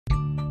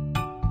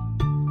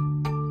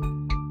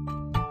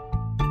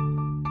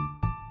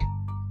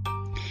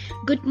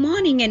Good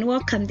morning and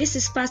welcome. This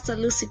is Pastor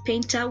Lucy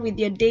Painter with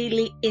your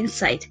daily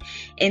insight,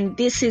 and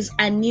this is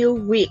a new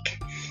week.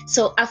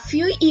 So a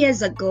few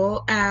years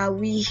ago,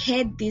 we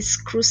had this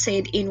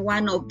crusade in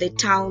one of the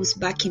towns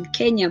back in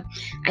Kenya.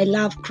 I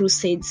love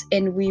crusades,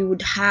 and we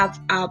would have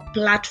a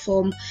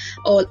platform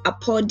or a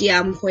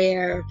podium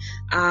where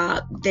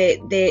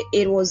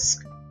it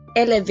was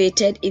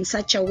elevated in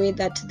such a way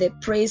that the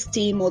praise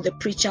team or the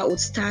preacher would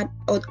stand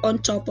on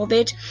top of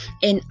it,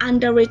 and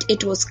under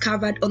it was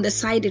covered, on the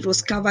side it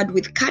was covered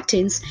with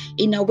curtains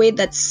in a way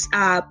that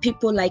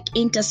people like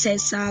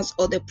intercessors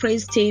or the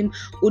praise team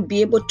would be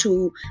able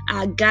to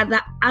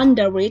gather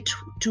under it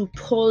to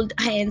hold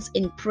hands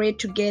and pray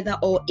together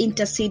or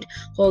intercede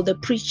while the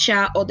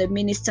preacher or the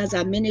ministers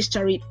are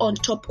ministering on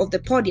top of the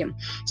podium.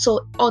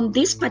 So on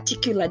this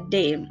particular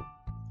day,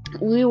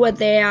 we were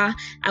there.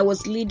 I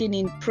was leading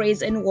in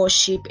praise and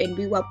worship, and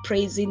we were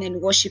praising and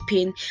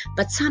worshiping,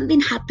 but something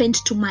happened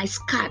to my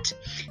skirt.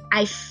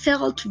 I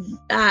felt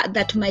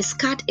that my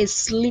skirt is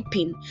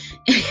slipping.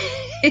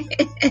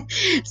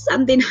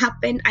 Something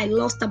happened. I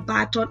lost a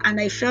button,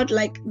 and I felt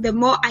like the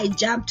more I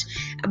jumped,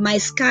 my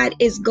skirt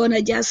is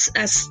gonna just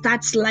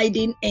start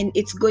sliding, and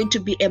it's going to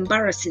be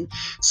embarrassing.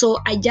 So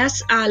I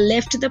just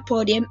left the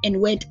podium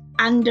and went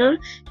under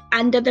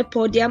the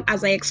podium.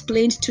 As I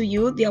explained to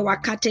you, there were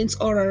curtains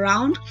all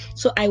around,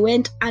 so I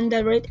went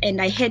under it,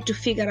 and I had to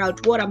figure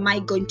out what am I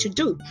going to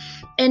do.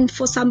 And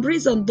for some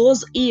reason,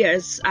 those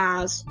ears,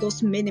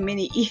 those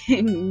many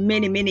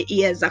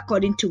ears,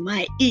 according to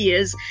my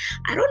ears,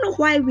 I don't know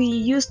why we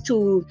used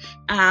to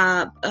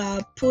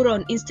put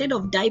on, instead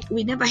of diaper,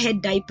 we never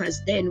had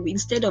diapers then.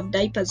 Instead of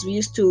diapers, we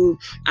used to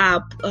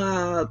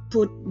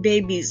put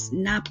babies'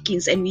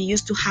 napkins, and we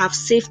used to have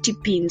safety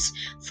pins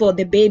for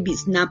the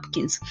babies'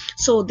 napkins.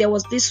 So there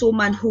was this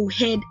woman who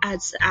had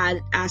as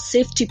a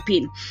safety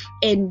pin,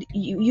 and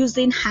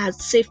using her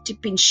safety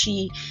pin,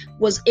 she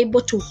was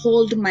able to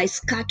hold my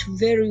skirt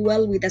very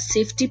well with a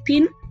safety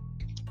pin,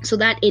 so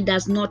that it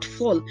does not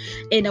fall.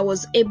 And I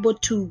was able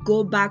to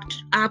go back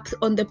up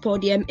on the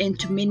podium and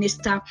to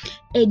minister,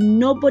 and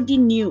nobody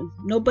knew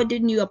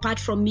apart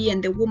from me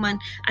and the woman,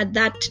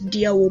 that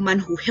dear woman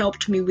who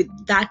helped me with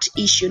that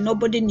issue.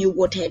 Nobody knew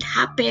what had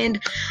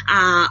happened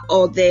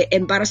or the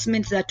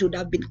embarrassment that would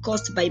have been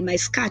caused by my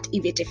skirt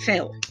if it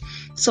fell.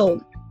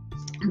 So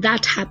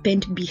that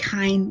happened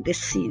behind the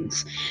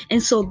scenes.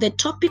 And so the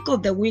topic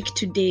of the week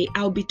today,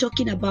 I'll be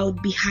talking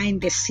about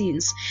behind the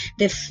scenes,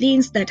 the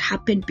things that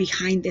happen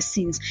behind the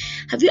scenes.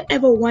 Have you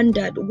ever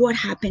wondered what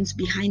happens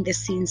behind the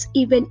scenes,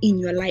 even in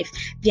your life?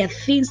 There are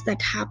things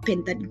that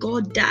happen that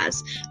God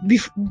does,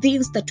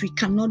 things that we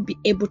cannot be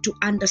able to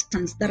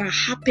understand, that are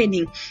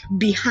happening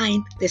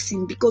behind the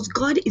scene, because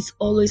God is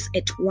always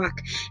at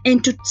work.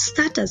 And to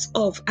start us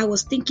off, I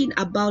was thinking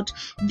about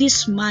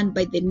this man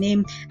by the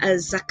name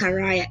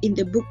Zachariah in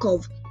the book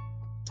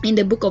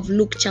of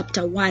Luke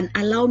chapter 1.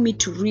 Allow me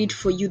to read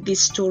for you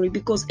this story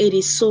because it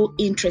is so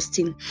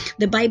interesting.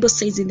 The Bible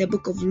says in the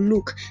book of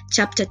Luke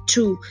chapter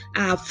 2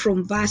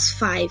 from verse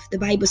 5, the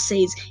Bible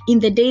says, in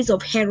the days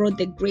of Herod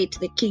the Great,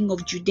 the king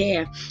of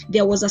Judea,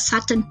 there was a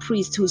certain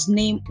priest whose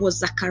name was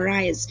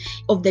Zacharias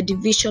of the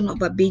division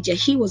of Abijah.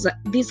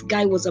 This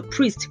guy was a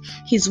priest.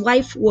 His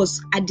wife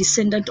was a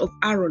descendant of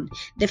Aaron,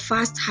 the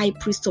first high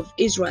priest of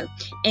Israel,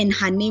 and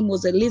her name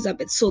was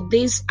Elizabeth. So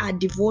these are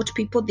devout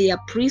people. They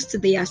are priests.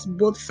 They are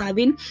both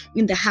serving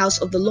in the house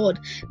of the Lord.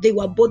 They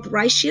were both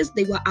righteous.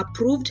 They were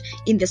approved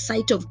in the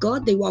sight of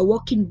God. They were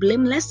walking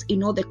blameless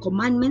in all the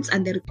commandments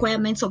and the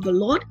requirements of the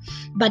Lord.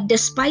 But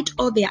despite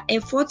all their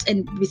efforts,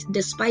 and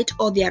despite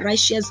all their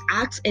righteous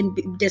acts,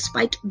 and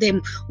despite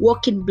them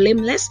walking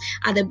blameless,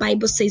 the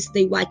Bible says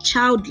they were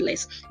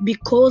childless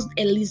because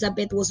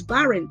Elizabeth was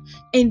barren,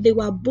 and they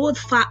were both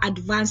far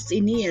advanced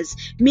in years,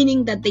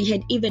 meaning that they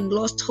had even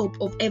lost hope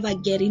of ever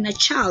getting a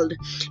child.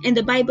 And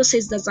the Bible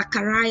says that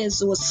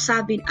Zacharias was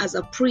serving as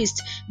a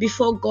priest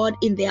before God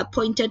in the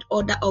appointed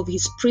order of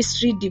his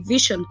priestly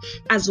division,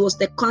 as was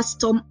the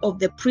custom of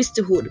the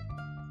priesthood.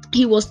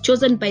 He was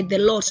chosen by the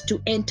Lord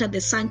to enter the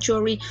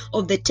sanctuary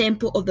of the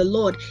temple of the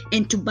Lord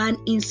and to burn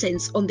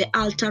incense on the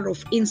altar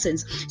of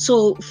incense.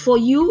 So for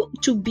you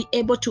to be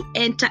able to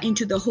enter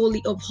into the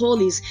Holy of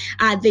Holies,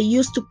 they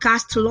used to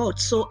cast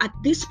lots. So at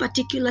this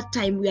particular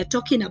time, we are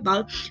talking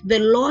about, the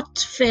lot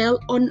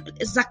fell on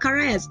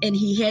Zacharias, and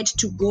he had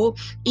to go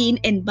in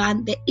and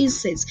burn the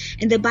incense.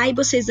 And the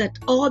Bible says that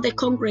all the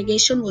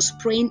congregation was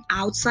praying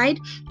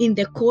outside in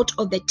the court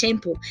of the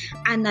temple.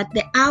 And at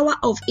the hour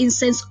of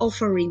incense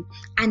offering,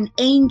 an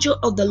angel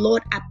of the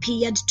Lord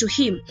appeared to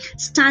him,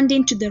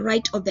 standing to the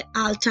right of the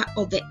altar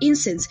of the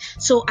incense.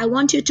 So I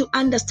want you to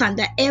understand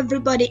that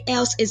everybody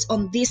else is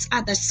on this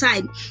other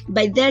side.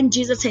 By then,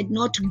 Jesus had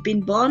not been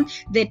born.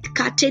 The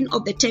curtain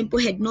of the temple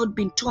had not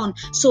been torn.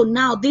 So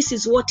now this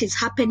is what is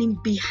happening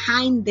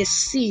behind the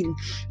scene.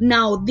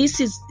 Now this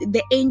is,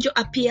 the angel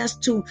appears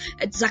to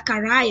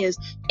Zacharias,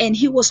 and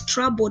he was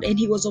troubled and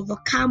he was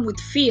overcome with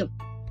fear.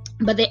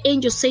 But the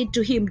angel said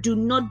to him, do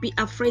not be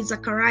afraid,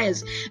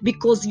 Zacharias,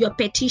 because your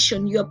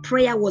petition, your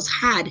prayer was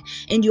heard,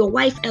 and your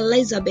wife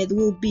Elizabeth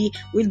will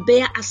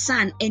bear a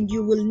son, and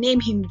you will name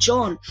him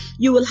John.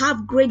 You will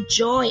have great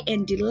joy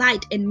and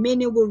delight, and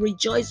many will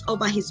rejoice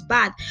over his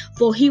birth,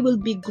 for he will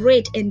be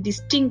great and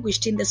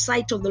distinguished in the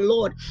sight of the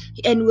Lord,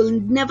 and will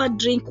never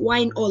drink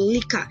wine or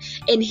liquor,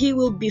 and he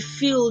will be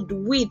filled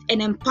with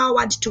and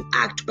empowered to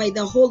act by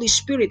the Holy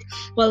Spirit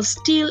while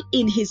still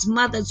in his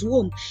mother's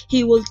womb.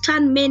 He will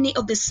turn many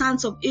of the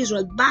sons of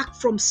Israel back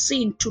from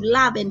sin to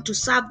love and to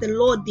serve the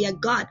Lord their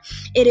God.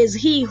 It is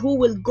he who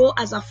will go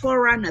as a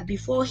forerunner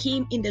before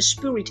him in the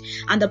spirit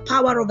and the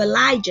power of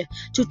Elijah,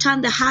 to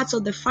turn the hearts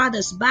of the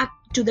fathers back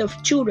to the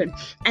children,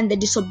 and the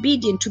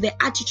disobedient to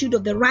the attitude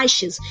of the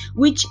righteous,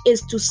 which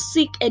is to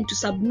seek and to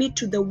submit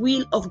to the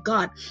will of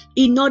God,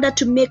 in order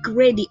to make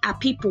ready a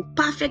people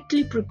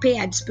perfectly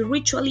prepared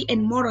spiritually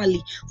and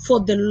morally for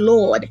the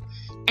Lord.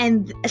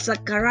 And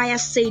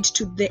Zacharias said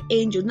to the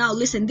angel, now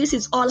listen, this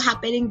is all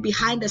happening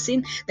behind the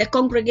scene. The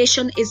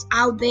congregation is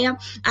out there.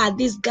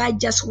 This guy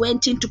just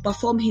went in to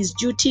perform his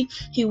duty.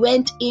 He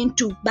went in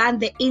to burn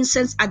the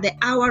incense at the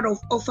hour of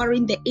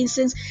offering the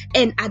incense.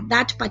 And at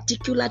that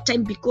particular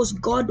time, because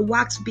God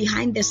works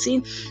behind the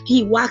scene,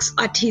 he works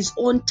at his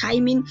own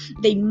timing.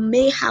 They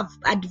may have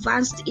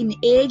advanced in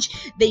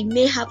age. They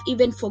may have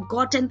even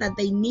forgotten that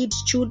they need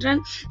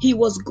children. He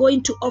was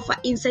going to offer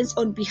incense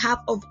on behalf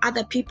of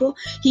other people.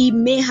 He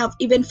may have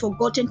even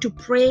forgotten to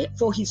pray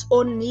for his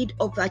own need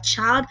of a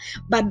child,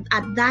 but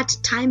at that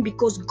time,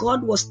 because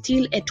God was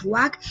still at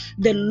work,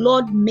 the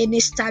Lord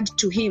ministered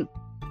to him.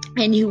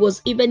 And he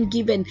was even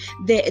given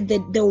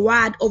the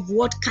word of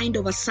what kind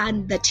of a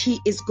son that he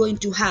is going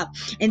to have.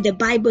 And the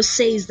Bible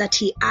says that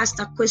he asked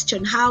a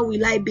question, how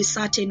will I be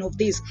certain of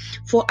this?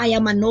 For I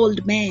am an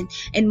old man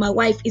and my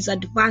wife is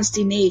advanced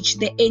in age.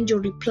 The angel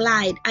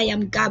replied, I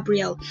am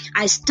Gabriel.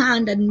 I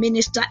stand and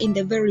minister in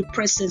the very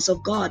presence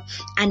of God.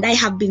 And I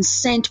have been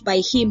sent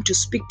by him to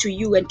speak to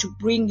you and to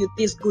bring you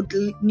this good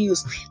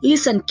news.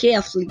 Listen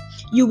carefully.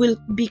 You will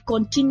be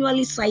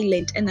continually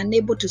silent and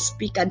unable to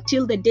speak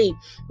until the day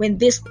when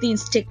this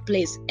things take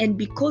place, and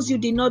because you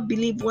did not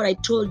believe what I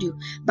told you,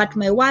 but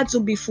my words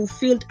will be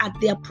fulfilled at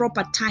their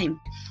proper time.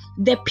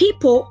 The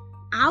people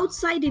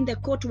outside in the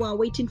court were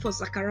waiting for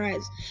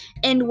Zacharias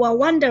and were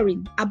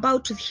wondering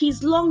about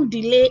his long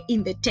delay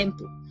in the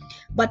temple.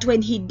 But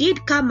when he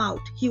did come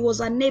out, he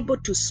was unable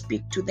to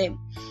speak to them.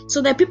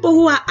 So the people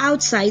who are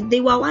outside,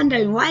 they were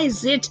wondering, why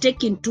is it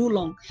taking too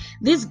long?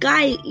 This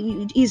guy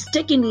is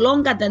taking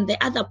longer than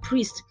the other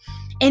priest.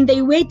 And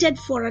they waited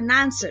for an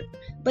answer,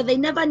 but they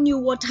never knew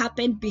what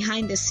happened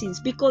behind the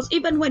scenes, because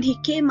even when he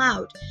came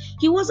out,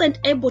 he wasn't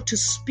able to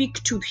speak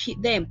to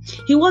them.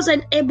 He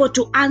wasn't able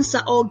to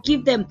answer or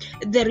give them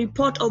the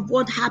report of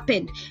what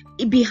happened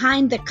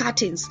behind the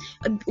curtains,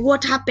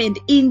 what happened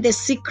in the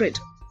secret.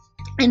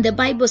 And the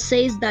Bible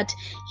says that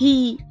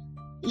he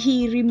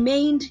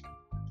remained.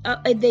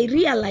 They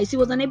realized he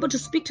was unable to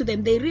speak to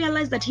them. They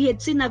realized that he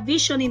had seen a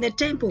vision in the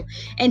temple,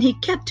 and he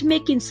kept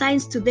making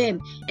signs to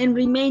them and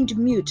remained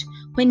mute.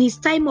 When his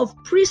time of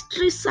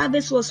priestly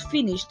service was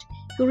finished,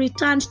 he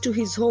returned to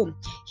his home.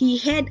 He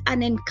had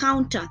an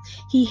encounter.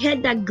 He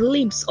had a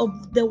glimpse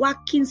of the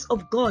workings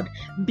of God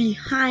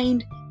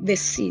behind the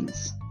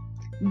scenes.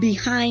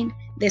 Behind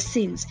the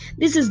scenes.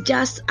 This is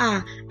just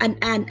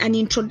an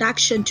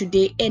introduction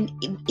today, and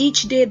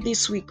each day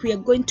this week we are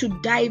going to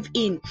dive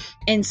in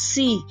and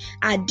see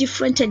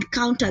different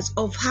encounters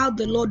of how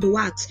the Lord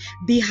works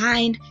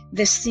behind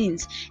the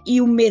scenes.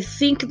 You may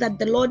think that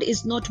the Lord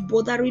is not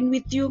bothering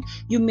with you.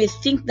 You may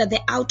think that the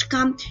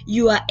outcome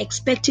you are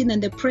expecting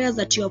and the prayers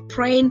that you are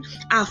praying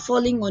are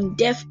falling on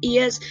deaf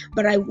ears,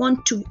 but I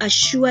want to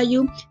assure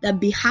you that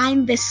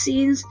behind the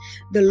scenes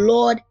the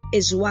Lord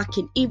is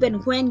working. Even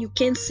when you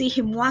can't see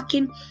him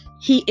working,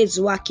 he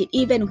is working.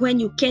 Even when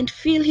you can't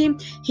feel him,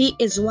 he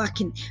is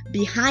working.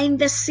 Behind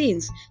the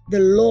scenes, the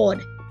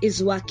Lord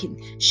is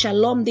working.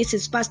 Shalom, this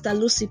is Pastor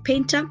Lucy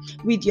Painter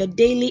with your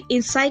daily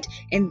insight,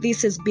 and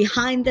this is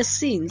Behind the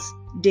Scenes,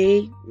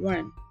 Day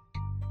 1.